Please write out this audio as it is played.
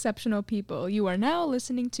exceptional people. You are now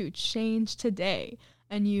listening to Change Today,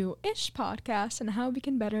 a new-ish podcast on how we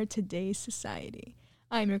can better today's society.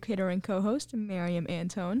 I'm your creator and co-host, Miriam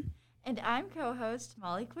Antone. And I'm co-host,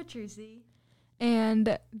 Molly Quattruzzi.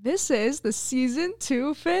 And this is the season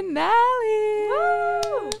 2 finale!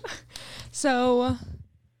 Woo! So,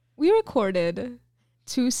 we recorded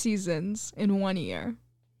 2 seasons in 1 year.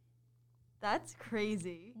 That's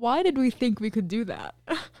crazy. Why did we think we could do that?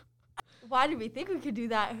 Why did we think we could do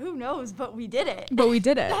that? Who knows, but we did it. But we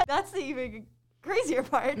did it. That's the even crazier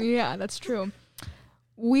part. Yeah, that's true.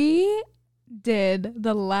 We did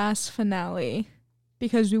the last finale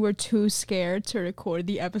because we were too scared to record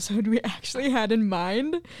the episode we actually had in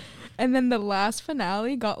mind. And then the last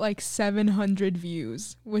finale got like 700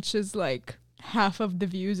 views, which is like half of the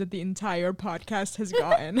views that the entire podcast has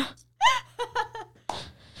gotten.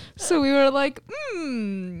 So we were like,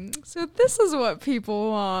 so this is what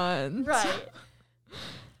people want. Right.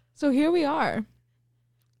 So here we are,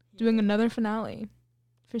 doing another finale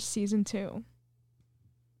for season 2.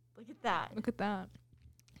 Look at that. Look at that.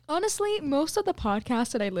 Honestly, most of the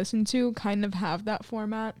podcasts that I listen to kind of have that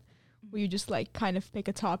format where you just like kind of pick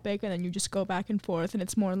a topic and then you just go back and forth and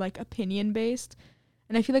it's more like opinion based.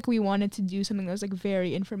 And I feel like we wanted to do something that was like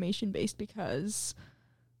very information based because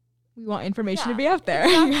we want information to be out there.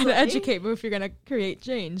 Exactly. You gotta educate people if you're gonna create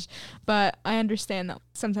change. But I understand that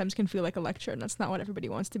sometimes can feel like a lecture and that's not what everybody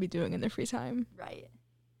wants to be doing in their free time. Right.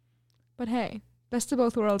 But hey, best of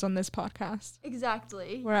both worlds on this podcast.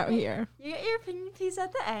 Exactly. We're out here. You get your opinion piece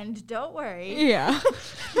at the end. Don't worry. Yeah.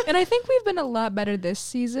 And I think we've been a lot better this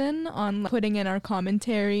season on putting in our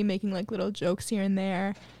commentary, making like little jokes here and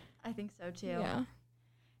there. I think so too. Yeah.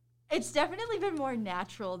 It's definitely been more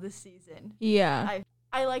natural this season. Yeah.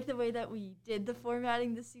 I like the way that we did the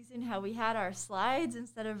formatting this season, how we had our slides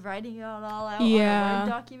instead of writing it all out on a Word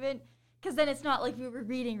document. Because then it's not like we were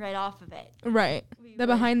reading right off of it. Right. The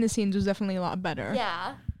behind the scenes was definitely a lot better.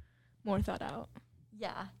 Yeah. More thought out.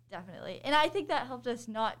 Yeah, definitely. And I think that helped us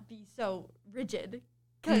not be so rigid.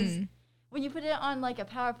 Because when you put it on like a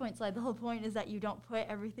PowerPoint slide, the whole point is that you don't put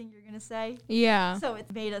everything you're going to say. Yeah. So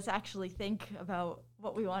it made us actually think about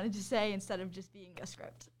what we wanted to say instead of just being a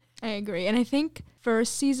script. I agree. And I think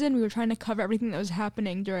first season we were trying to cover everything that was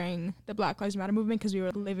happening during the Black Lives Matter movement because we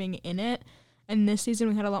were living in it. And this season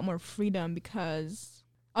we had a lot more freedom because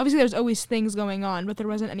obviously there's always things going on, but there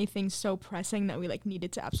wasn't anything so pressing that we like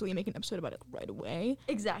needed to absolutely make an episode about it right away.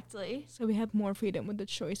 Exactly. So we had more freedom with the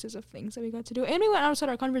choices of things that we got to do. And we went outside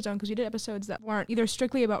our comfort zone because we did episodes that weren't either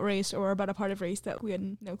strictly about race or about a part of race that we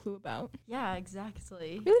had no clue about. Yeah,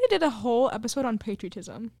 exactly. We really did a whole episode on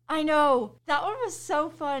patriotism. I know. That one was so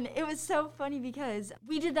fun. It was so funny because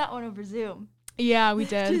we did that one over Zoom. Yeah, we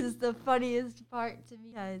did. Which is the funniest part to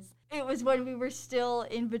me because it was when we were still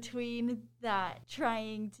in between that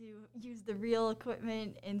trying to use the real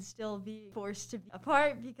equipment and still be forced to be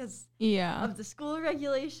apart because of the school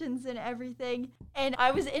regulations and everything. And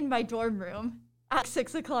I was in my dorm room at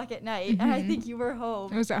 6 o'clock at night, and I think you were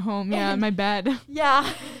home. I was at home, in my bed. Yeah.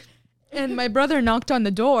 And my brother knocked on the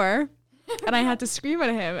door, and I had to scream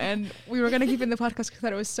at him, and we were going to keep it in the podcast because I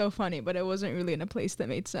thought it was so funny, but it wasn't really in a place that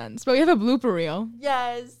made sense. But we have a blooper reel.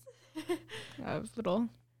 Yes. Of little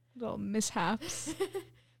mishaps.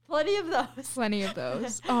 Plenty of those. Plenty of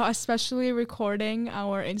those. Oh, especially recording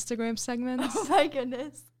our Instagram segments. Oh my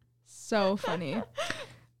goodness. So funny.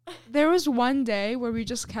 There was one day where we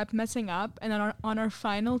just kept messing up, and then on our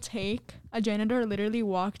final take, a janitor literally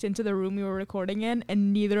walked into the room we were recording in,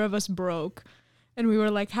 and neither of us broke. And we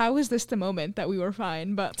were like, how is this the moment that we were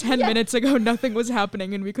fine? But 10 minutes ago, nothing was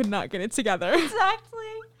happening, and we could not get it together. Exactly.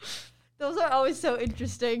 Those are always so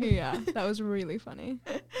interesting. Yeah, that was really funny.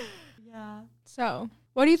 Yeah. So,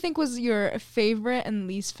 what do you think was your favorite and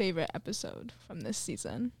least favorite episode from this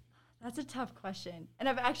season? That's a tough question. And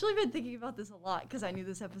I've actually been thinking about this a lot because I knew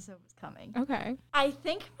this episode was coming. Okay. I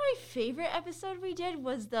think my favorite episode we did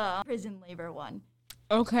was the prison labor one.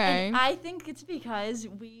 Okay. And I think it's because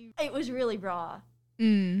it was really raw.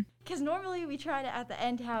 Because normally we try to, at the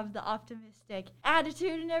end, have the optimistic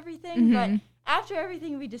attitude and everything, but after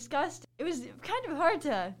everything we discussed, it was kind of hard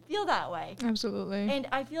to feel that way. Absolutely. And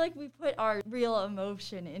I feel like we put our real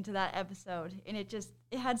emotion into that episode, and it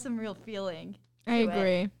had some real feeling. I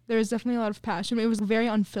agree. There was definitely a lot of passion. It was very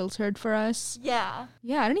unfiltered for us. Yeah.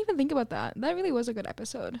 Yeah, I didn't even think about that. That really was a good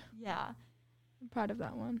episode. Yeah. I'm proud of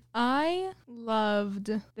that one. I loved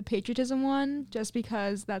the patriotism one just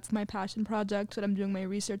because that's my passion project that I'm doing my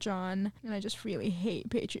research on, and I just really hate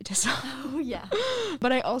patriotism. Oh, yeah.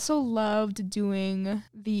 But I also loved doing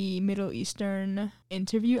the Middle Eastern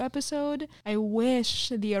interview episode. I wish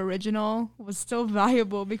the original was still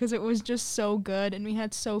viable because it was just so good, and we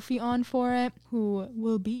had Sophie on for it, who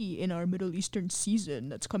will be in our Middle Eastern season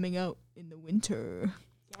that's coming out in the winter.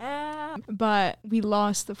 Yeah. But we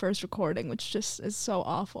lost the first recording, which just is so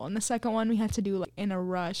awful. And the second one we had to do like in a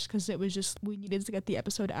rush because it was just, we needed to get the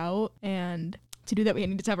episode out, and to do that we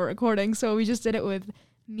needed to have a recording. So we just did it with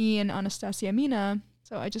me and Anastasia Mina.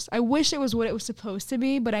 So I wish it was what it was supposed to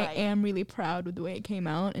be, but right. I am really proud with the way it came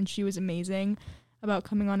out, and she was amazing about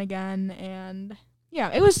coming on again. And yeah,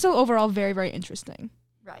 it was still overall very, very interesting.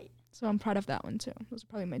 Right. So I'm proud of that one too. Those are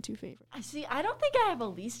probably my two favorites. I don't think I have a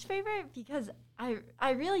least favorite because I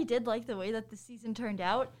really did like the way that the season turned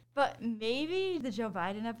out, but maybe the Joe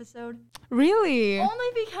Biden episode. Really?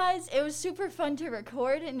 Only because it was super fun to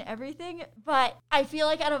record and everything, but I feel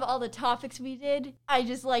like out of all the topics we did, I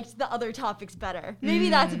just liked the other topics better. Maybe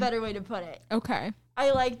that's a better way to put it. Okay. I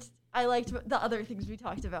liked the other things we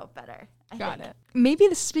talked about better. Got it. Maybe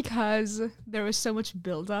this is because there was so much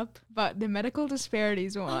buildup, but the medical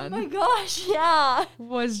disparities one. Oh my gosh, yeah.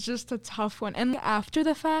 Was just a tough one. And after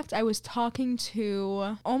the fact, I was talking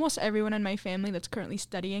to almost everyone in my family that's currently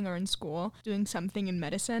studying or in school, doing something in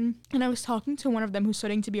medicine. And I was talking to one of them who's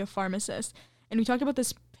studying to be a pharmacist. And we talked about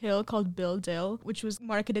this pill called Bildil, which was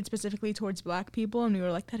marketed specifically towards Black people, and we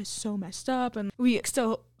were like, that is so messed up, and we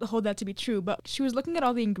still hold that to be true. But she was looking at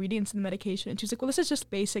all the ingredients in the medication, and she was like, well, this is just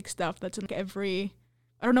basic stuff that's in like every,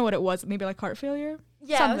 I don't know what it was, maybe like heart failure?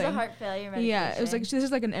 Yeah, something. It was a heart failure medication. Yeah, it was like, this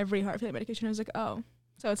is like in every heart failure medication. I was like, oh,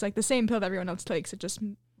 so it's like the same pill that everyone else takes, it just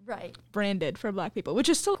branded for Black people, which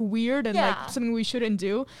is still weird and like something we shouldn't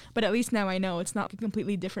do, but at least now I know it's not a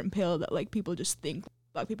completely different pill that like people just think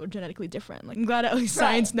Black people are genetically different. Like, I'm glad at least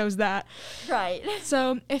science knows that. Right.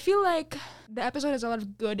 So I feel like the episode has a lot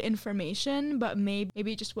of good information, but maybe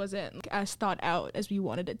it just wasn't like, as thought out as we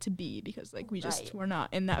wanted it to be because like we just were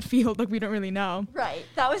not in that field. Like we don't really know. Right.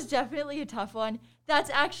 That was definitely a tough one. That's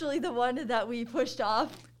actually the one that we pushed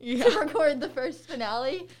off to record the first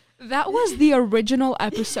finale. That was the original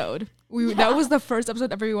episode. That was the first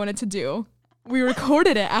episode ever we wanted to do. We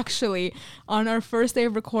recorded it actually on our first day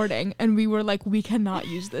of recording, and we were like, we cannot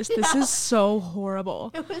use this. This is so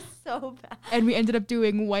horrible. It was so bad. And we ended up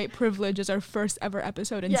doing White Privilege as our first ever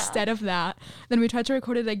episode instead of that. Then we tried to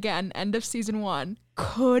record it again, end of season 1.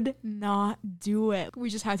 Could not do it.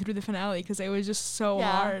 We just had to do the finale because it was just so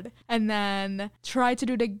hard. And then tried to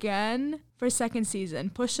do it again for second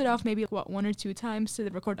season. Pushed it off maybe 1 or 2 times to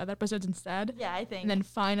record other episodes instead. Yeah, I think. And then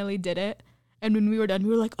finally did it. And when we were done, we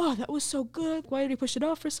were like, oh, that was so good. Why did we push it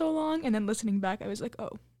off for so long? And then listening back, I was like,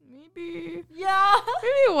 oh, maybe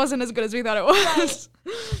it wasn't as good as we thought it was.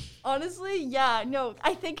 Right. Honestly, yeah. No,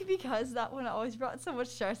 I think because that one always brought so much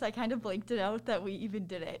stress, I kind of blanked it out that we even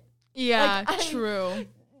did it. Yeah, true.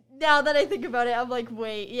 Now that I think about it, I'm like,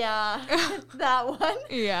 wait, that one.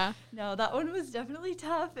 Yeah. No, that one was definitely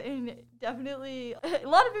tough and definitely a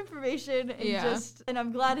lot of information and and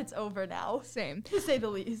I'm glad it's over now. Same. To say the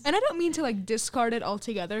least. And I don't mean to like discard it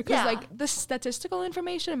altogether because like the statistical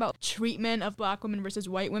information about treatment of Black women versus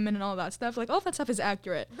white women and all that stuff, like all that stuff is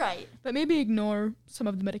accurate. Right. But maybe ignore some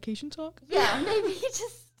of the medication talk. Yeah, maybe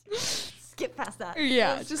just skip past that.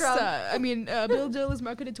 Yeah, Bildil is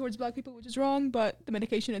marketed towards Black people, which is wrong, but the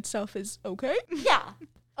medication itself is okay. Yeah,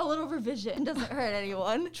 a little revision doesn't hurt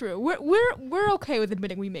anyone. True. We're okay with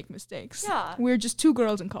admitting we make mistakes. Yeah, we're just 2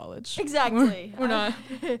 girls in college. Exactly. We're not.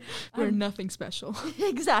 We're nothing special.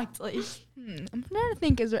 Exactly. I'm trying to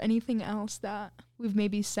think. Is there anything else that we've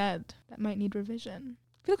maybe said that might need revision?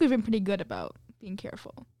 I feel like we've been pretty good about being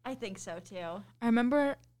careful. I think so too. I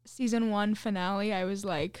remember season 1 finale, I was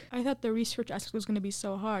like, I thought the research aspect was going to be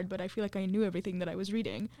so hard, but I feel like I knew everything that I was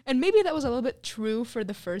reading. And maybe that was a little bit true for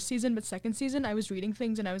the first season, but second season, I was reading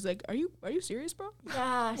things and I was like, are you serious, bro?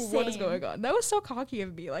 Yeah, same. What is going on? That was so cocky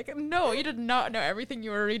of me. Like, no, you did not know everything you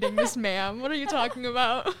were reading, Miss Ma'am. What are you talking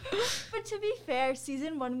about? But to be fair,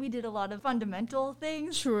 season 1, we did a lot of fundamental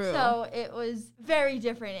things. True. So it was very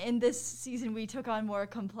different. In this season, we took on more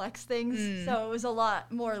complex things. So it was a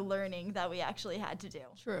lot more learning that we actually had to do.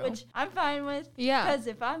 True. Which I'm fine with. Yeah. Because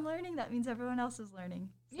if I'm learning, that means everyone else is learning.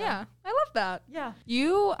 So. Yeah. I love that. Yeah.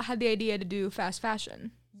 You had the idea to do fast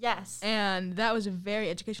fashion. Yes. And that was a very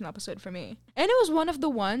educational episode for me. And it was one of the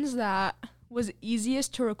ones that was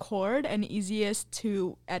easiest to record and easiest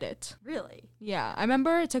to edit. Really? Yeah. I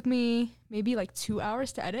remember it took me maybe like 2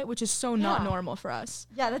 hours to edit, which is so not normal for us.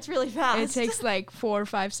 Yeah, that's really fast. It takes like 4,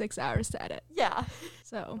 5, 6 hours to edit. Yeah.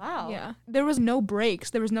 So, wow. Yeah. There was no breaks.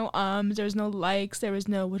 There was no there was no likes. There was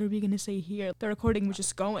no, what are we going to say here? The recording was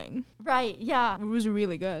just going. Right, yeah. It was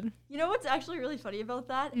really good. You know what's actually really funny about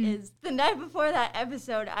that is the night before that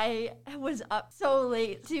episode, I was up so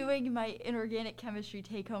late doing my inorganic chemistry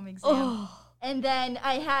take-home exam. Oh. And then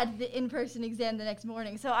I had the in-person exam the next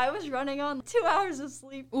morning. So I was running on 2 hours of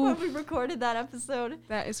sleep when we recorded that episode.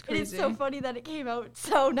 That is crazy. And it's so funny that it came out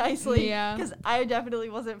so nicely. Yeah. Because I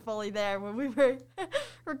definitely wasn't fully there when we were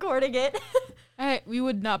recording it. We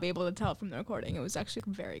would not be able to tell from the recording. It was actually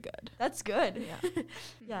very good. That's good. Yeah.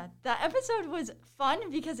 Yeah. That episode was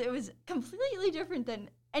fun because it was completely different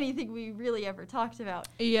than anything we really ever talked about.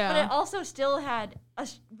 Yeah. But it also still had a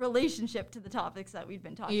relationship to the topics that we'd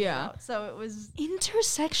been talking about. So it was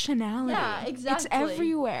intersectionality. Yeah, exactly. It's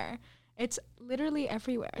everywhere. It's literally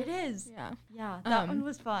everywhere. It is. Yeah. Yeah. That one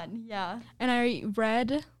was fun. Yeah. And I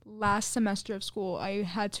read last semester of school, I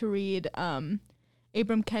had to read Ibram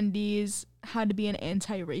Kendi's How to Be an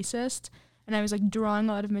Anti-Racist. And I was like drawing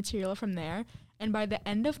a lot of material from there. And by the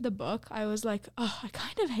end of the book, I was like, oh, I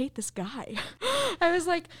kind of hate this guy. I was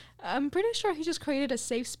like, I'm pretty sure he just created a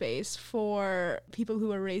safe space for people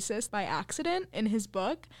who are racist by accident in his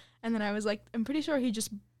book. And then I was like, I'm pretty sure he just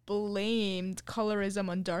blamed colorism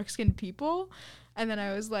on dark-skinned people. And then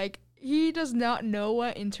I was like, he does not know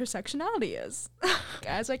what intersectionality is.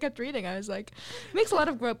 As I kept reading, I was like, it makes a lot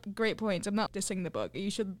of great points. I'm not dissing the book. You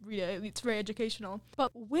should read it. It's very educational. But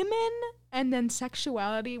women and then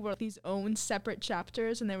sexuality were these own separate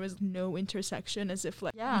chapters, and there was no intersection, as if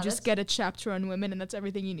like you just get a chapter on women and that's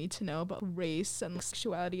everything you need to know. But race and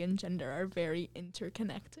sexuality and gender are very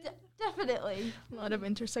interconnected. Definitely. A lot of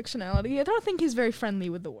intersectionality. I don't think he's very friendly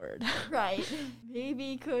with the word. Right.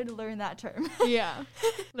 Maybe could learn that term. Yeah.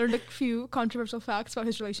 Learned a few controversial facts about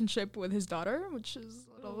his relationship with his daughter, which is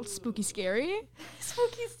a little spooky scary.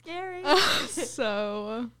 Spooky scary.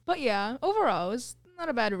 But yeah, overall, it was not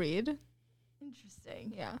a bad read.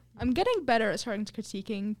 Interesting. Yeah. I'm getting better at starting to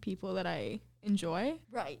critiquing people that I enjoy.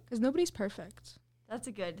 Right. Because nobody's perfect. That's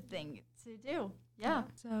a good thing to do. Yeah.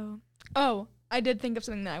 So, I did think of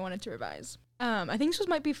something that I wanted to revise. I think this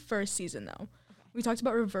might be first season, though. Okay. We talked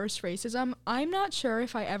about reverse racism. I'm not sure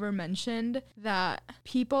if I ever mentioned that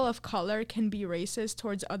people of color can be racist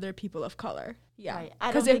towards other people of color. Yeah. Right.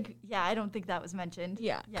 I don't think that was mentioned.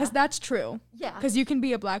 Yeah. Because that's true. Yeah. Because you can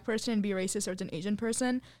be a black person and be racist towards an Asian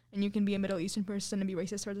person, and you can be a Middle Eastern person and be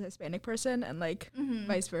racist towards a Hispanic person, and like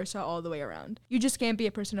vice versa all the way around. You just can't be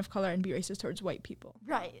a person of color and be racist towards white people.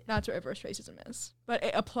 Right. That's what reverse racism is. But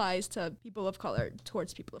it applies to people of color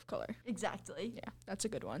towards people of color. Exactly. Yeah. That's a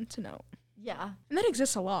good one to note. Yeah. And that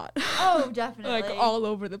exists a lot. Oh, definitely. Like all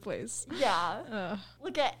over the place. Yeah.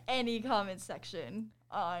 Look at any comment section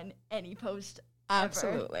on any post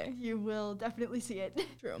Absolutely. Ever. You will definitely see it.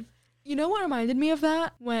 True. You know what reminded me of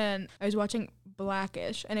that? When I was watching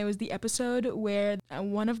Blackish, and it was the episode where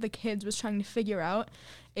one of the kids was trying to figure out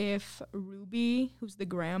if Ruby, who's the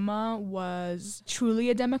grandma, was truly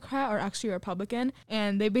a Democrat or actually a Republican.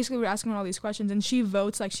 And they basically were asking her all these questions, and she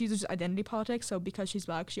votes, like, she's just identity politics, so because she's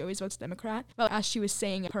black, she always votes Democrat. But as she was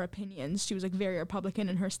saying her opinions, she was, like, very Republican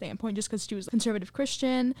in her standpoint just because she was a conservative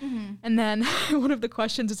Christian. Mm-hmm. And then one of the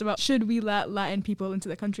questions is about, should we let Latin people into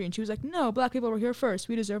the country? And she was like, no, black people were here first.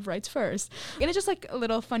 We deserve rights first. And it's just, like, a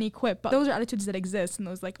little funny quip, but those are attitudes that exist, and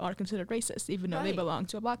those, like, are considered racist, even though they belong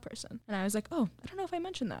to a black person. And I was like, oh, I don't know if I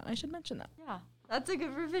mentioned that. I should mention that. Yeah, that's a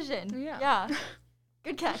good revision. Yeah.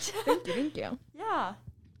 Good catch. Thank you. Yeah.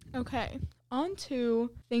 Okay, on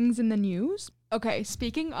to things in the news. Okay,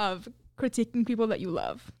 speaking of critiquing people that you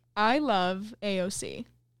love, I love AOC.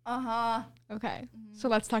 Uh-huh. Okay, so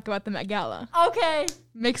let's talk about the Met Gala. Okay.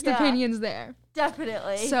 Mixed opinions there.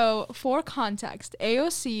 Definitely. So, for context,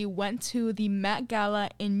 AOC went to the Met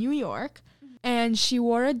Gala in New York, and she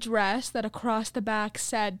wore a dress that across the back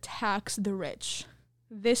said, "Tax the Rich."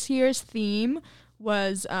 This year's theme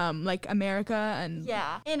was like America and...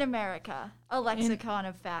 Yeah, in America, a lexicon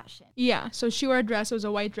of fashion. Yeah, so she wore a dress. It was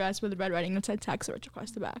a white dress with red writing that said "Tax the Rich"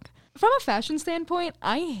 across the back. From a fashion standpoint,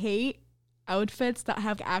 I hate outfits that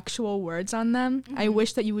have actual words on them. Mm-hmm. I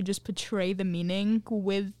wish that you would just portray the meaning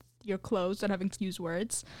with your clothes without having to use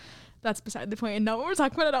words. That's beside the point and not what we're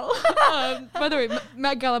talking about at all. By the way,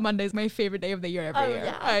 Met Gala Monday is my favorite day of the year every year.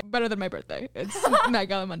 Yeah. Better than my birthday. It's Met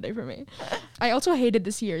Gala Monday for me. I also hated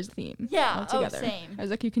this year's theme. Yeah, altogether. Same. I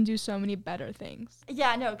was like, you can do so many better things.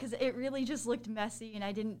 Yeah, no, because it really just looked messy, and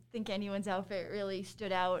I didn't think anyone's outfit really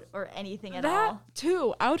stood out or anything at all. That,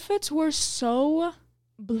 too. Outfits were so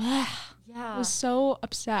blah. Yeah. I was so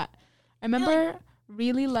upset. I remember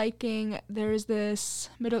really liking, there's this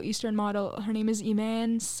Middle Eastern model. Her name is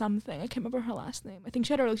Iman something. I can't remember her last name. I think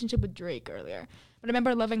she had a relationship with Drake earlier. But I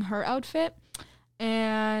remember loving her outfit.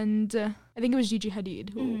 And I think it was Gigi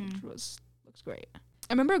Hadid, who looks great.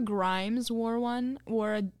 I remember Grimes wore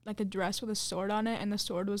a dress with a sword on it, and the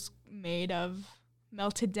sword was made of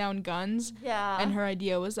melted down guns. Yeah. And her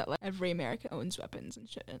idea was that like every American owns weapons and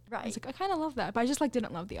shit. Right. I was like, I kind of love that, but I just like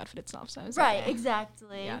didn't love the outfit itself. So I was right, like, eh.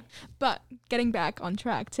 exactly. Yeah. But getting back on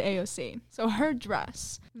track to AOC. So her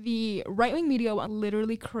dress, the right-wing media went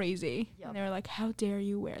literally crazy. Yep. And they were like, how dare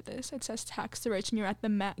you wear this? It says tax the rich and you're at the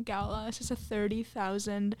Met Gala. It's just a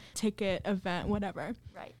 30,000 ticket event, whatever.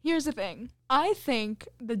 Right. Here's the thing. I think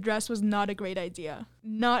the dress was not a great idea.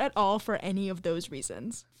 Not at all for any of those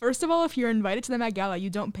reasons. First of all, if you're invited to the Met Gala, you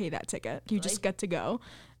don't pay that ticket. You just get to go.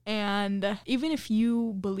 And even if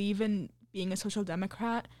you believe in being a social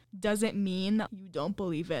democrat, doesn't mean you don't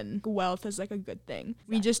believe in wealth as like a good thing.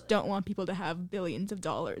 Exactly. We just don't want people to have billions of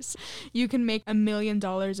dollars. You can make $1 million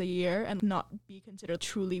a year and not be considered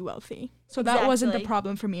truly wealthy. So that wasn't the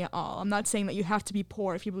problem for me at all. I'm not saying that you have to be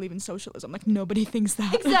poor if you believe in socialism. Like, nobody thinks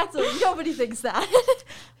that. Exactly. Nobody thinks that.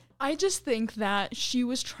 I just think that she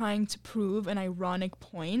was trying to prove an ironic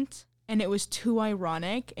point, and it was too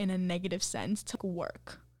ironic in a negative sense to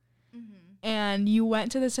work. And you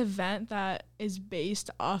went to this event that is based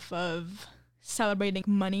off of celebrating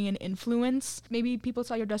money and influence. Maybe people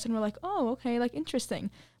saw your dress and were like, oh, okay, like, interesting.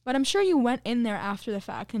 But I'm sure you went in there after the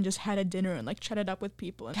fact and just had a dinner and, like, chatted up with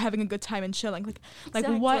people and having a good time and chilling. Like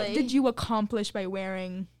what did you accomplish by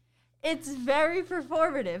wearing... It's very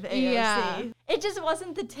performative, AOC. Yeah. It just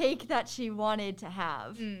wasn't the take that she wanted to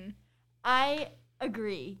have. I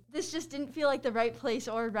agree. This just didn't feel like the right place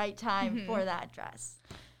or right time for that dress.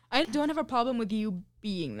 I don't have a problem with you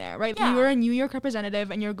being there, right? Yeah. You're a New York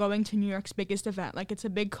representative and you're going to New York's biggest event. Like, it's a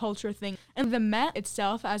big culture thing. And the Met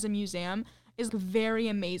itself as a museum is very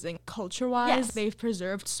amazing. Culture-wise, yes. They've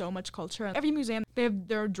preserved so much culture. Every museum, they have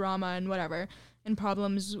their drama and whatever, and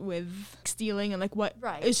problems with stealing and, like, what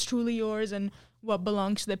is truly yours and what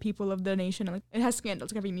belongs to the people of the nation. And, like, it has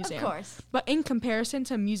scandals, like every museum. Of course. But in comparison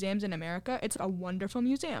to museums in America, it's a wonderful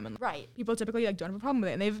museum. And people typically, like, don't have a problem with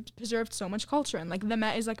it. And they've preserved so much culture. And, like, the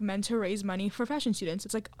Met is, like, meant to raise money for fashion students.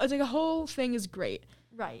 It's like a whole thing is great.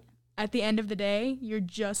 Right. At the end of the day, you're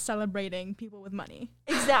just celebrating people with money.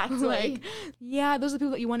 Exactly. Like, yeah, those are the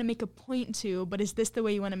people that you want to make a point to, but is this the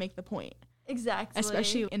way you want to make the point? Exactly.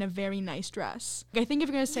 Especially in a very nice dress. I think if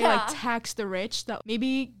you're going to say, like, tax the rich, that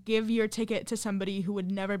maybe give your ticket to somebody who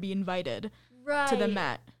would never be invited to the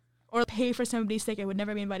Met. Or pay for somebody's ticket who would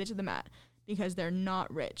never be invited to the Met because they're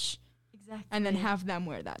not rich. Exactly. And then have them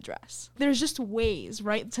wear that dress. There's just ways,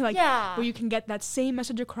 right? To, like, where you can get that same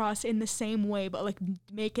message across in the same way, but, like,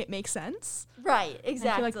 make it make sense. Right,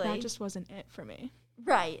 exactly. I feel like that just wasn't it for me.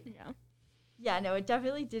 Right. Yeah. Yeah, no, it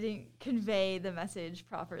definitely didn't convey the message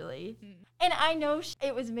properly. And I know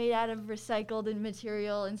it was made out of recycled and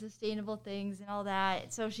material and sustainable things and all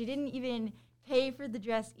that, so she didn't even pay for the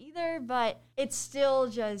dress either, but it still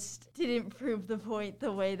just didn't prove the point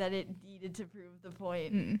the way that it needed to prove the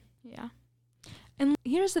point. Yeah. And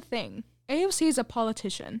here's the thing. AOC is a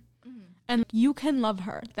politician, and you can love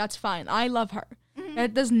her. That's fine. I love her.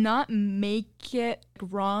 That does not make it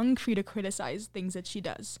wrong for you to criticize things that she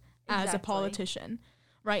does. As a politician,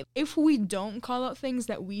 right? If we don't call out things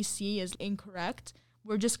that we see as incorrect,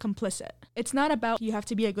 we're just complicit. It's not about you have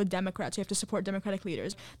to be a good Democrat, so you have to support Democratic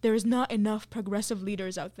leaders. There is not enough progressive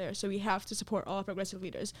leaders out there, so we have to support all progressive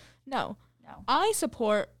leaders. No. I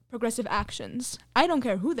support progressive actions. I don't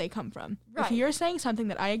care who they come from. If you're saying something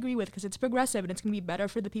that I agree with because it's progressive and it's going to be better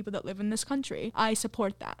for the people that live in this country, I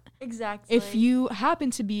support that. Exactly. If you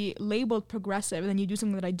happen to be labeled progressive and then you do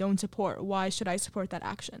something that I don't support, why should I support that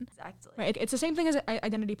action? Exactly. Right? It's the same thing as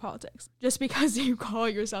identity politics. Just because you call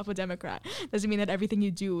yourself a Democrat doesn't mean that everything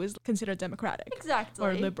you do is considered democratic. Exactly.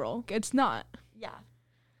 Or liberal. It's not. Yeah.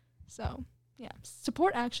 So... yeah,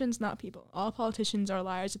 support actions, not people. All politicians are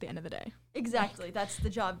liars at the end of the day. Exactly. That's the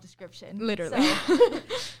job description. Literally. So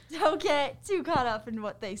don't get too caught up in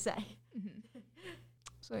what they say.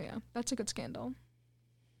 So yeah, that's a good scandal.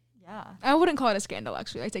 Yeah. I wouldn't call it a scandal,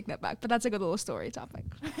 actually. I take that back. But that's a good little story topic.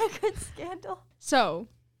 Good scandal. So,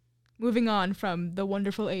 moving on from the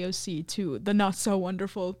wonderful AOC to the not so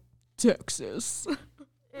wonderful Texas.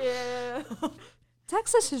 Yeah.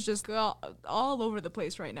 Texas is just all over the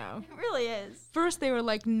place right now. It really is. First, they were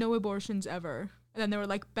like, no abortions ever. And then they were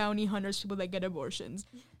like, bounty hunters, people that get abortions.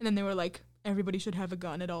 And then they were like, everybody should have a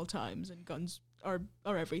gun at all times, and guns are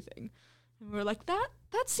everything. And we were like, that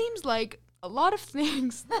seems like a lot of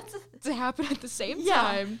things to happen at the same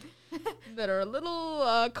time that are a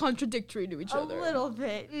little contradictory to each other. A little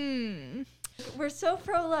bit. We're so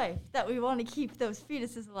pro-life that we want to keep those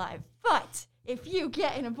fetuses alive. But if you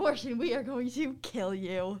get an abortion, we are going to kill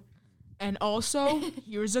you. And also,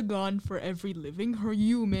 here's a gun for every living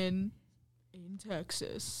human in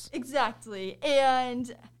Texas. Exactly.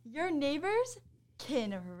 And your neighbors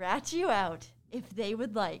can rat you out if they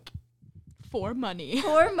would like. For money.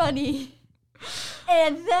 For money.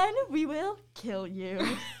 And then we will kill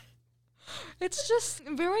you. It's just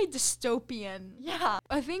very dystopian. Yeah.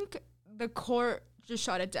 I think the court just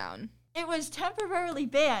shut it down. It was temporarily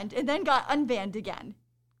banned and then got unbanned again.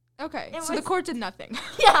 Okay, so the court did nothing.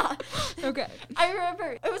 Yeah. Okay. I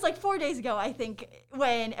remember, it was like 4 days ago, I think,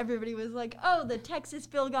 when everybody was like, oh, the Texas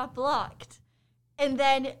bill got blocked. And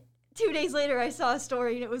then 2 days later, I saw a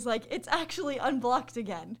story and it was like, it's actually unblocked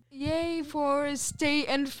again. Yay for state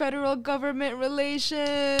and federal government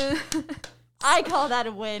relations. I call that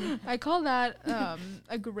a win. I call that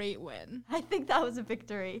a great win. I think that was a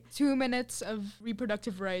victory. 2 minutes of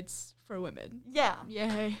reproductive rights for women. Yeah.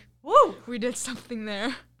 Yay. Woo! We did something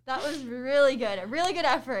there. That was really good. A really good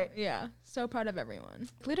effort. Yeah. So proud of everyone.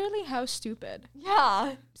 Literally, how stupid.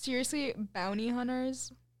 Yeah. Seriously, bounty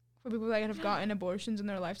hunters for people that have gotten abortions in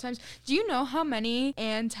their lifetimes. Do you know how many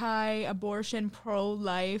anti-abortion,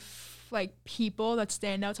 pro-life, people that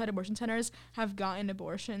stand outside abortion centers have gotten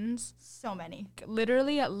abortions? So many.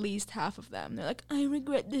 Literally at least half of them. They're like, I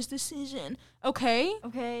regret this decision. Okay.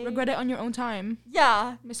 Regret it on your own time.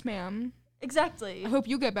 Yeah. Miss ma'am. Exactly. I hope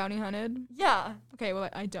you get bounty hunted. Yeah. Okay, well,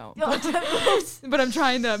 I don't. But I'm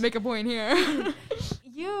trying to make a point here.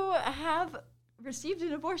 You have received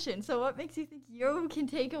an abortion, so what makes you think you can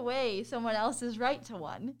take away someone else's right to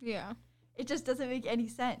one? Yeah. It just doesn't make any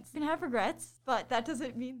sense. You can have regrets, but that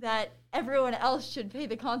doesn't mean that everyone else should pay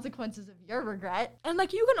the consequences of your regret. And,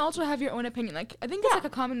 you can also have your own opinion. I think it's, a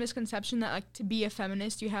common misconception that, to be a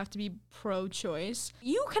feminist, you have to be pro-choice.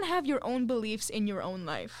 You can have your own beliefs in your own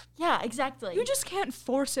life. Yeah, exactly. You just can't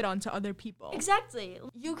force it onto other people. Exactly.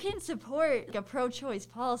 You can support a pro-choice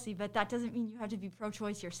policy, but that doesn't mean you have to be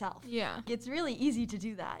pro-choice yourself. Yeah. It's really easy to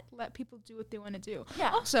do that. Let people do what they want to do.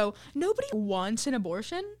 Yeah. Also, nobody wants an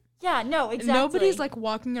abortion. Yeah, no, exactly. Nobody's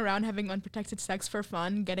walking around having unprotected sex for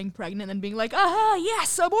fun, getting pregnant, and being like, aha,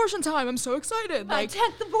 yes, abortion time, I'm so excited. My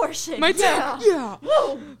 10th abortion. My 10th, yeah.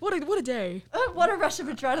 Whoa. What a day. What a rush of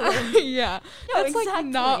adrenaline. Yeah. No, that's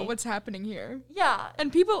exactly. Not what's happening here. Yeah.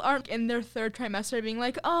 And people aren't in their third trimester being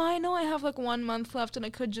like, oh, I know I have 1 month left and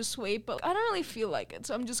I could just wait, but I don't really feel like it,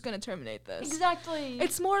 so I'm just going to terminate this. Exactly.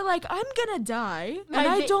 It's more like, I'm going to die, and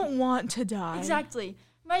I don't want to die. Exactly.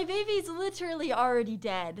 My baby's literally already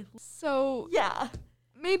dead. So yeah,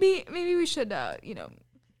 maybe we should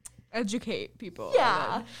educate people.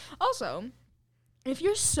 Yeah. Also, if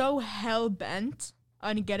you're so hell bent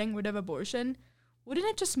on getting rid of abortion, wouldn't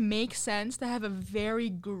it just make sense to have a very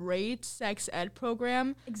great sex ed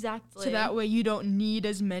program? Exactly. So that way you don't need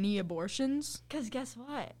as many abortions? Because guess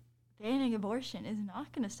what? Banning abortion is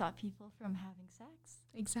not going to stop people from having sex.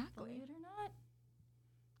 Exactly. Believe it or not.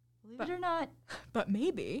 Believe it or not. But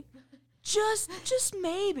maybe, just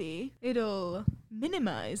maybe, it'll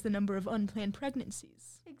minimize the number of unplanned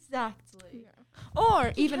pregnancies. Exactly. Yeah.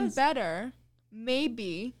 Or even better,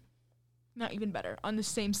 maybe, not even better, on the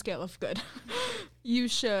same scale of good, you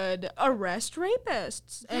should arrest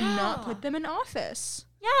rapists and not put them in office.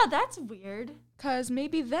 Yeah, that's weird. Because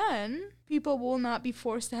maybe then people will not be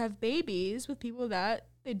forced to have babies with people that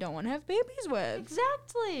they don't want to have babies with.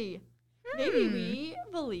 Exactly. Maybe we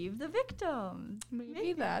believe the victim.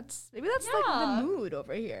 Maybe that's the mood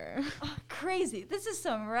over here. Oh, crazy. This is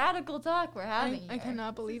some radical talk we're having. I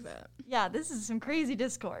cannot believe it. Yeah, this is some crazy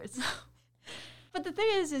discourse. But the thing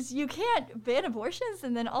is you can't ban abortions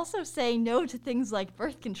and then also say no to things like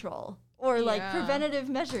birth control or preventative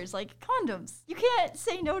measures like condoms. You can't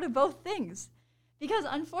say no to both things because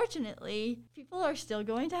unfortunately, people are still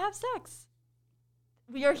going to have sex.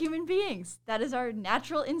 We are human beings. That is our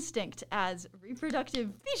natural instinct as reproductive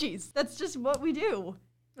species. That's just what we do.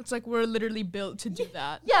 It's we're literally built to do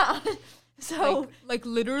that. Yeah. So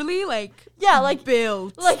literally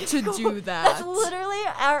built to do that. That's literally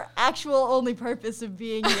our actual only purpose of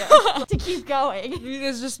being here. To keep going.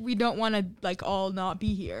 It's just we don't want to all not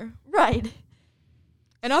be here. Right.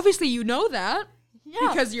 And obviously you know that. Yeah.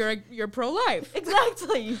 Because you're pro-life.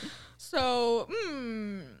 Exactly. So,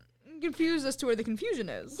 confused as to where the confusion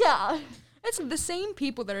is. Yeah. It's the same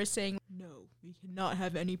people that are saying, no, we cannot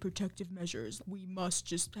have any protective measures. We must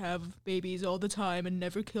just have babies all the time and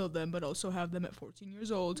never kill them, but also have them at 14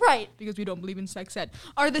 years old. Right. Because we don't believe in sex ed.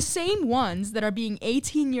 Are the same ones that are being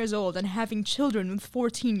 18 years old and having children with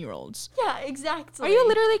 14-year-olds. Yeah, exactly. Are you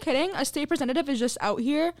literally kidding? A state representative is just out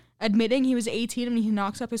here admitting he was 18 and he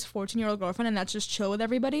knocks up his 14-year-old girlfriend and that's just chill with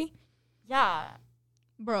everybody? Yeah.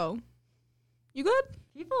 Bro, you good?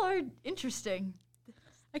 People are interesting.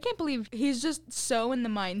 I can't believe he's just so in the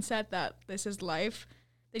mindset that this is life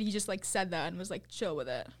that he just like said that and was like chill with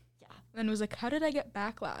it. Yeah. And was like, how did I get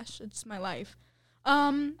backlash? It's my life.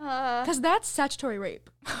 Because that's statutory rape.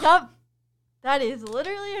 Yup. That is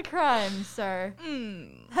literally a crime, sir.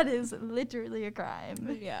 That is literally a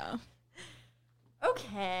crime. Yeah.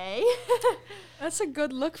 Okay. That's a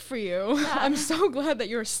good look for you. Yeah. I'm so glad that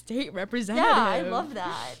you're a state representative. Yeah, I love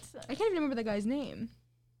that. I can't even remember the guy's name.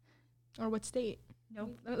 Or what state.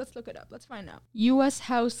 Nope. Let's look it up. Let's find out. U.S.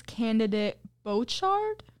 House candidate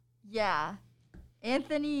Bouchard? Yeah.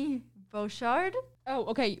 Anthony Bouchard? Oh,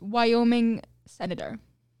 okay. Wyoming senator.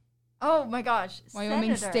 Oh my gosh.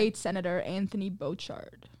 Wyoming Senator. State Senator Anthony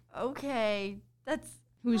Bouchard. Okay. That's...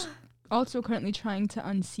 Who's also currently trying to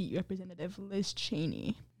unseat Representative Liz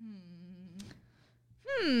Cheney.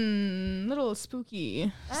 Little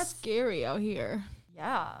spooky. That's scary out here.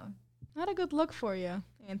 Yeah. Not a good look for you,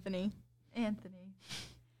 Anthony.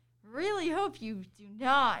 Really hope you do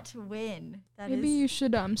not win. Maybe you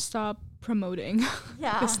should stop promoting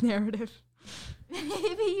this narrative.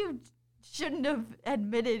 Maybe you shouldn't have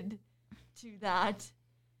admitted to that.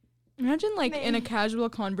 Imagine in a casual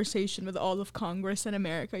conversation with all of Congress in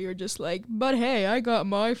America, you're just like, but hey, I got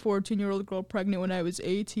my 14-year-old girl pregnant when I was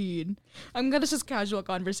 18. That's just casual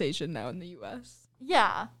conversation now in the U.S.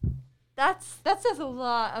 Yeah. That says a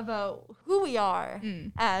lot about who we are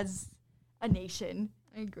as a nation.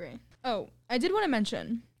 I agree. Oh, I did want to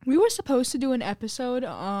mention, we were supposed to do an episode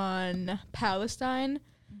on Palestine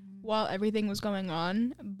while everything was going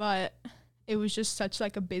on, but it was just such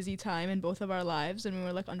a busy time in both of our lives and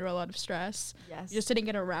we were under a lot of stress. Yes. We just didn't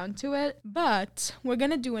get around to it. But we're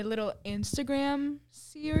going to do a little Instagram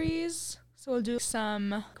series. So we'll do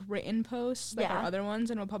some written posts our other ones,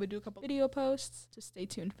 and we'll probably do a couple video posts. Just stay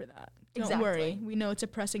tuned for that. Don't worry. We know it's a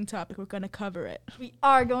pressing topic. We're going to cover it. We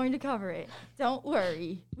are going to cover it. Don't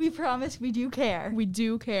worry. We promise we do care. We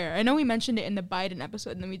do care. I know we mentioned it in the Biden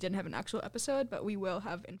episode, and then we didn't have an actual episode, but we will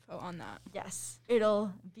have info on that. Yes.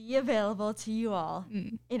 It'll be available to you all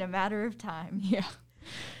in a matter of time. Yeah.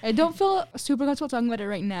 I don't feel super comfortable talking about it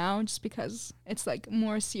right now just because it's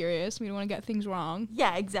more serious. We don't want to get things wrong.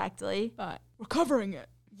 Yeah, exactly. But we're covering it.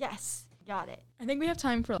 Yes, got it. I think we have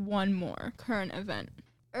time for one more current event.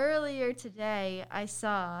 Earlier today, I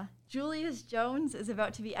saw Julius Jones is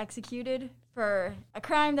about to be executed for a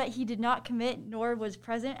crime that he did not commit nor was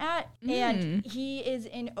present at. And he is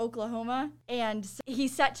in Oklahoma, and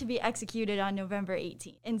he's set to be executed on November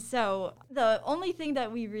 18th. And so the only thing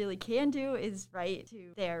that we really can do is write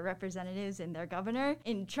to their representatives and their governor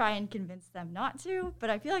and try and convince them not to. But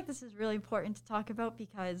I feel like this is really important to talk about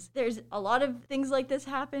because there's a lot of things like this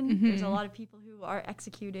happen. There's a lot of people who are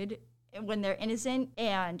executed when they're innocent,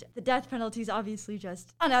 and the death penalty is obviously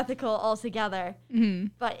just unethical altogether.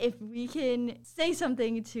 But if we can say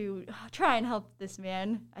something to try and help this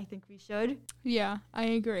man, I think we should. Yeah, I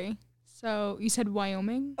agree. So you said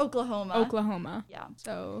Wyoming? Oklahoma. Yeah.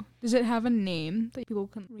 So does it have a name that people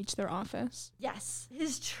can reach their office? Yes.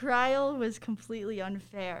 His trial was completely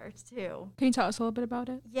unfair, too. Can you tell us a little bit about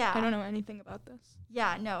it? Yeah. I don't know anything about this.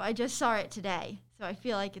 Yeah, no, I just saw it today, so I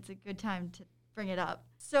feel like it's a good time to bring it up.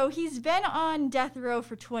 So he's been on death row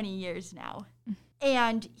for 20 years now.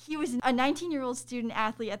 And he was a 19-year-old student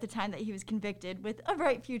athlete at the time that he was convicted, with a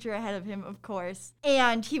bright future ahead of him, of course.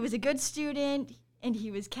 And he was a good student, and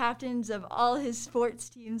he was captains of all his sports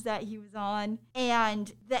teams that he was on.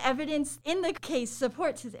 And the evidence in the case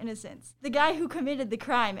supports his innocence. The guy who committed the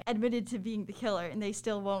crime admitted to being the killer, and they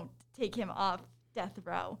still won't take him off death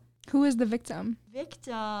row. Who is the victim?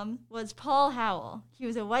 Victim was Paul Howell. He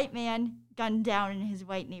was a white man gunned down in his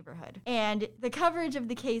white neighborhood. And the coverage of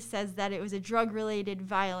the case says that it was a drug-related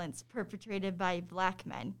violence perpetrated by black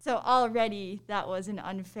men. So already that was an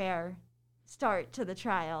unfair start to the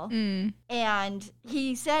trial. And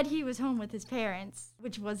he said he was home with his parents,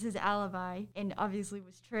 which was his alibi and obviously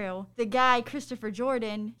was true. The guy, Christopher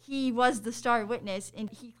Jordan, he was the star witness, and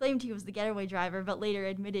he claimed he was the getaway driver, but later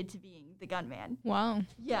admitted to being the gunman. Wow.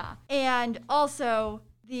 Yeah. And also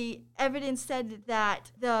the evidence said that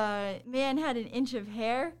the man had an inch of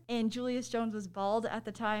hair and Julius Jones was bald at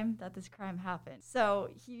the time that this crime happened. So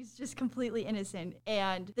he's just completely innocent.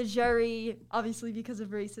 And the jury, obviously because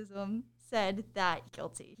of racism, said that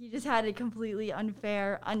guilty. He just had a completely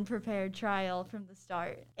unfair, unprepared trial from the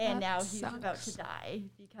start. And now he's about to die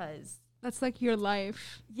because... That's like your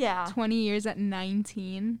life. Yeah. 20 years at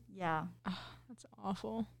 19. Yeah. Oh, that's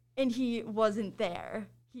awful. And he wasn't there.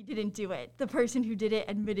 He didn't do it. The person who did it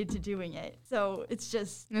admitted to doing it. So it's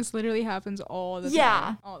just... This literally happens all the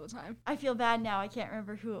time. All the time. I feel bad now. I can't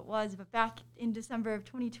remember who it was, but back in December of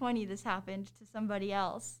 2020, this happened to somebody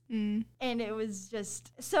else. And it was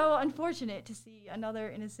just so unfortunate to see another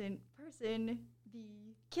innocent person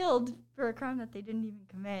be killed for a crime that they didn't even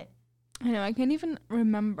commit. I know. I can't even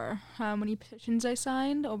remember how many petitions I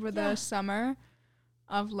signed over the summer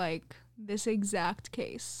of, like, this exact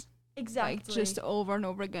case. Exactly. Like, just over and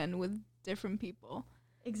over again with different people.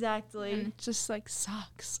 Exactly. And it just, like,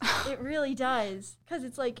 sucks. It really does. Because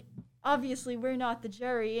it's like, obviously, we're not the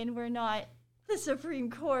jury and we're not the Supreme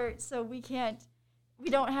Court, so we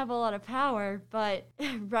don't have a lot of power, but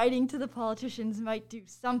writing to the politicians might do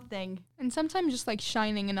something. And sometimes just, like,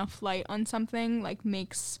 shining enough light on something, like,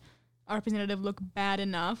 makes our representative look bad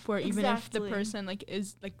enough where even if the person, like,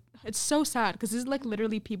 is, like, it's so sad because this is, like,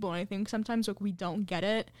 literally people, and I think sometimes, like, we don't get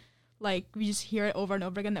it. Like, we just hear it over and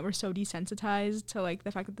over again that we're so desensitized to, like, the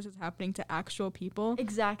fact that this is happening to actual people.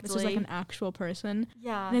 Exactly. This is, like, an actual person.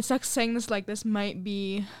 Yeah. And it sucks saying this, like, this might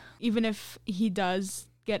be, even if he does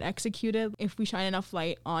get executed, if we shine enough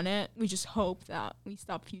light on it, we just hope that we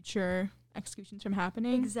stop future executions from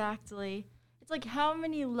happening. Exactly. It's like, how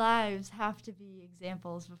many lives have to be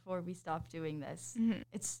examples before we stop doing this? Mm-hmm.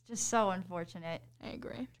 It's just so unfortunate. I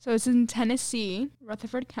agree. So it's in Tennessee,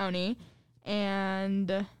 Rutherford County,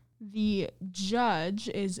 and... the judge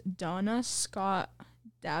is Donna Scott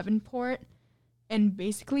Davenport, and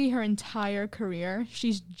basically her entire career,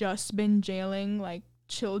 she's just been jailing, like,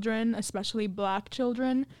 children, especially black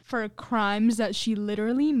children, for crimes that she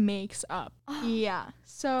literally makes up. Yeah.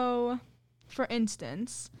 So, for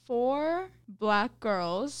instance, 4 black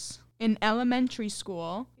girls in elementary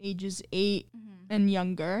school, ages 8 and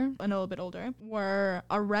younger, and a little bit older, were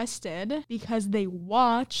arrested because they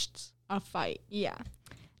watched a fight. Yeah.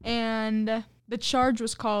 And the charge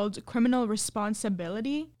was called criminal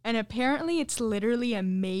responsibility. And apparently it's literally a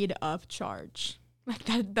made-up charge. Like,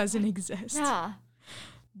 that doesn't exist. Yeah.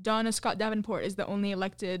 Donna Scott Davenport is the only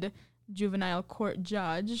elected juvenile court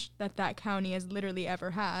judge that county has literally ever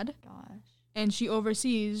had. Gosh. And she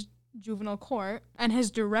oversees juvenile court and has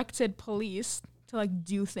directed police to, like,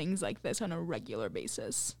 do things like this on a regular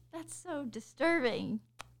basis. That's so disturbing.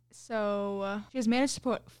 So she has managed to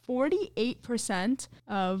put 48%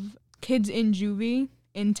 of kids in juvie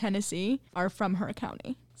in Tennessee are from her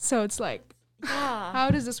county. So it's like, how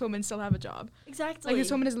does this woman still have a job? Exactly. Like,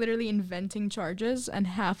 this woman is literally inventing charges, and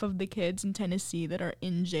half of the kids in Tennessee that are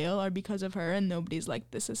in jail are because of her, and nobody's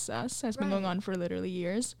like, this is sus. It's been going on for literally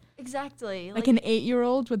years. Exactly. Like an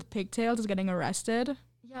 8-year-old with pigtails is getting arrested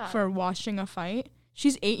for watching a fight.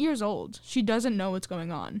 She's 8 years old. She doesn't know what's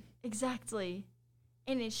going on. Exactly.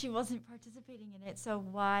 And she wasn't participating in it, so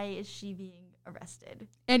why is she being arrested?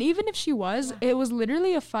 And even if she was, it was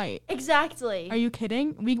literally a fight. Exactly. Are you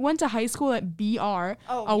kidding? We went to high school at BR,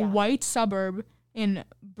 white suburb in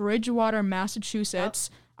Bridgewater, Massachusetts,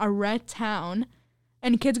 a red town,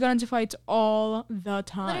 and kids got into fights all the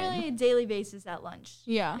time. Literally a daily basis at lunch.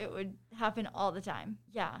 Yeah. It would happen all the time.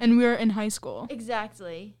 Yeah. And we were in high school.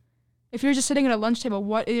 Exactly. If you're just sitting at a lunch table,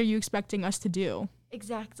 what are you expecting us to do?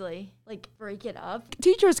 Exactly. Like, break it up.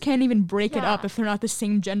 Teachers can't even break it up if they're not the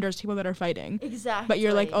same gender as people that are fighting. Exactly. But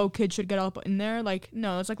you're like, oh, kids should get up in there. Like,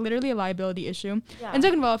 no, it's like literally a liability issue. Yeah. And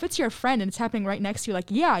second of all, if it's your friend and it's happening right next to you, like,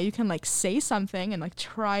 yeah, you can, like, say something and, like,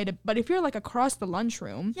 try to. But if you're, like, across the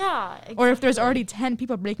lunchroom. Yeah, exactly. Or if there's already 10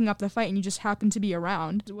 people breaking up the fight and you just happen to be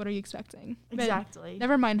around, what are you expecting? Exactly. But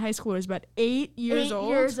never mind high schoolers, but 8 years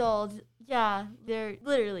old. 8 years old. Yeah, they're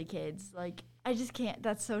literally kids. Like, I just can't.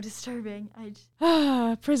 That's so disturbing.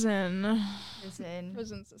 Prison.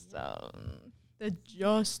 Prison system. The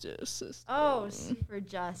justice system. Oh, super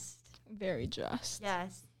just. Very just.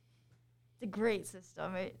 Yes. It's a great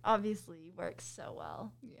system. It obviously works so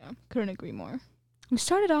well. Yeah, couldn't agree more. We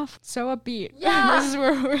started off so upbeat. Yeah. This is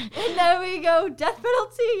where we're. And then we go death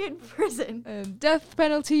penalty in prison. Death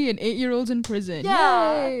penalty and 8-year-olds in prison.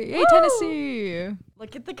 Yeah. Yay. Hey, Tennessee.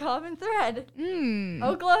 Look at the common thread.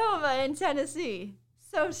 Oklahoma and Tennessee.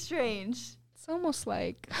 So strange. It's almost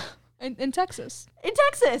like in Texas. In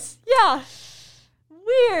Texas. Yeah.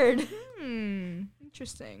 Weird.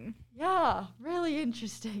 Interesting. Yeah. Really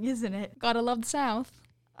interesting, isn't it? Gotta love the South.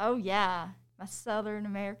 Oh, yeah. My Southern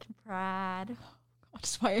American pride.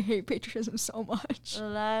 That's why I hate patriotism so much.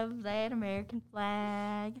 Love that American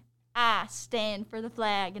flag. I stand for the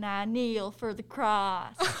flag and I kneel for the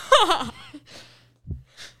cross.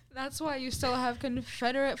 That's why you still have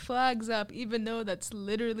Confederate flags up, even though that's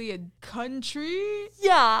literally a country.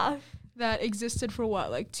 Yeah. That existed for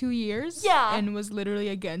what, like 2 years? Yeah. And was literally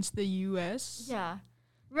against the U.S.? Yeah.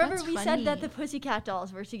 Remember we said that the Pussycat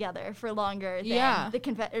Dolls were together for longer than the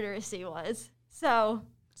Confederacy was. So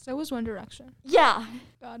was One Direction. Yeah.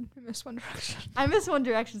 God, I miss One Direction. I miss One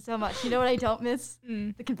Direction so much. You know what I don't miss?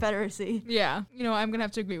 The Confederacy. Yeah. You know, I'm going to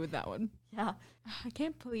have to agree with that one. Yeah. I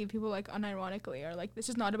can't believe people, like, unironically are like, this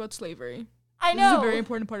is not about slavery. I know. This is a very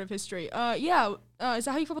important part of history. Is that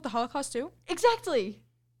how you feel about the Holocaust, too? Exactly.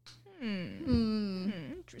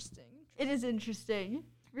 Interesting. It is interesting.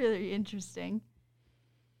 Really interesting.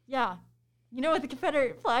 Yeah. You know what the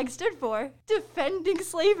Confederate flag stood for? Defending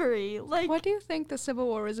slavery. Like, what do you think the Civil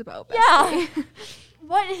War is about? Yeah.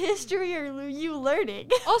 What history are you learning?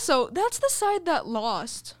 Also, that's the side that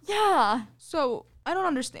lost. Yeah. So, I don't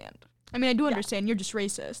understand. I mean, I do understand. You're just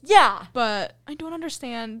racist. Yeah. But I don't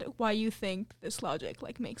understand why you think this logic,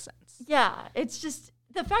 like, makes sense. Yeah. It's just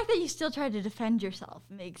the fact that you still try to defend yourself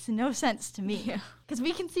makes no sense to me. Yeah. Because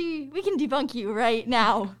we can debunk you right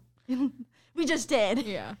now. We just did.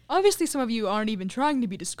 Yeah. Obviously, some of you aren't even trying to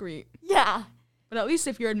be discreet. Yeah. But at least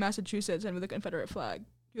if you're in Massachusetts and with a Confederate flag,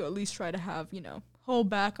 you at least try to have, hold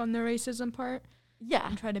back on the racism part. Yeah.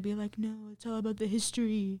 And try to be like, no, it's all about the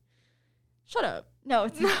history. Shut up. No,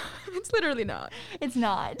 it's not. It's literally not. It's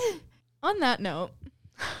not. On that note,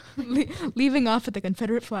 leaving off at the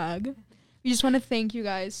Confederate flag, we just want to thank you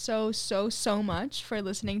guys so much for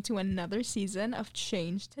listening to another season of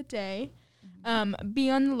Change Today. Be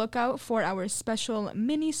on the lookout for our special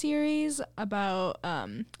mini-series about,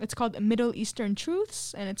 it's called Middle Eastern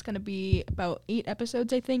Truths, and it's going to be about 8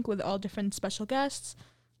 episodes, I think, with all different special guests,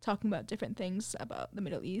 talking about different things about the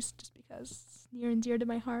Middle East, just because it's near and dear to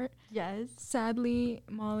my heart. Yes. Sadly,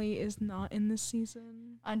 Molly is not in this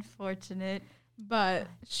season. Unfortunate. But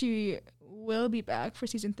she will be back for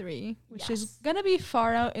season 3, which is going to be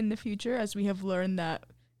far out in the future, as we have learned that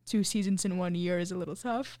 2 seasons in 1 year is a little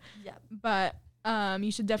tough. Yeah. But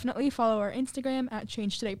you should definitely follow our Instagram at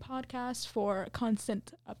Change Today Podcast for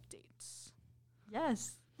constant updates.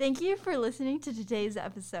 Yes. Thank you for listening to today's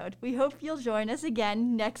episode. We hope you'll join us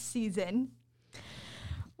again next season.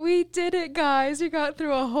 We did it, guys. We got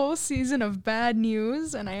through a whole season of bad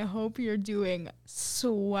news, and I hope you're doing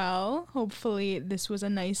swell. Hopefully this was a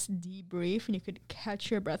nice debrief, and you could catch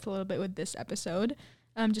your breath a little bit with this episode.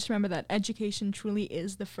 Just remember that education truly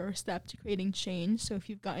is the first step to creating change. So if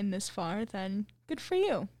you've gotten this far, then good for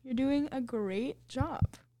you. You're doing a great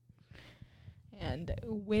job. And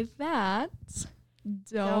with that,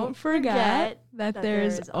 don't forget that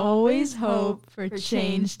there's always hope for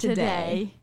change today.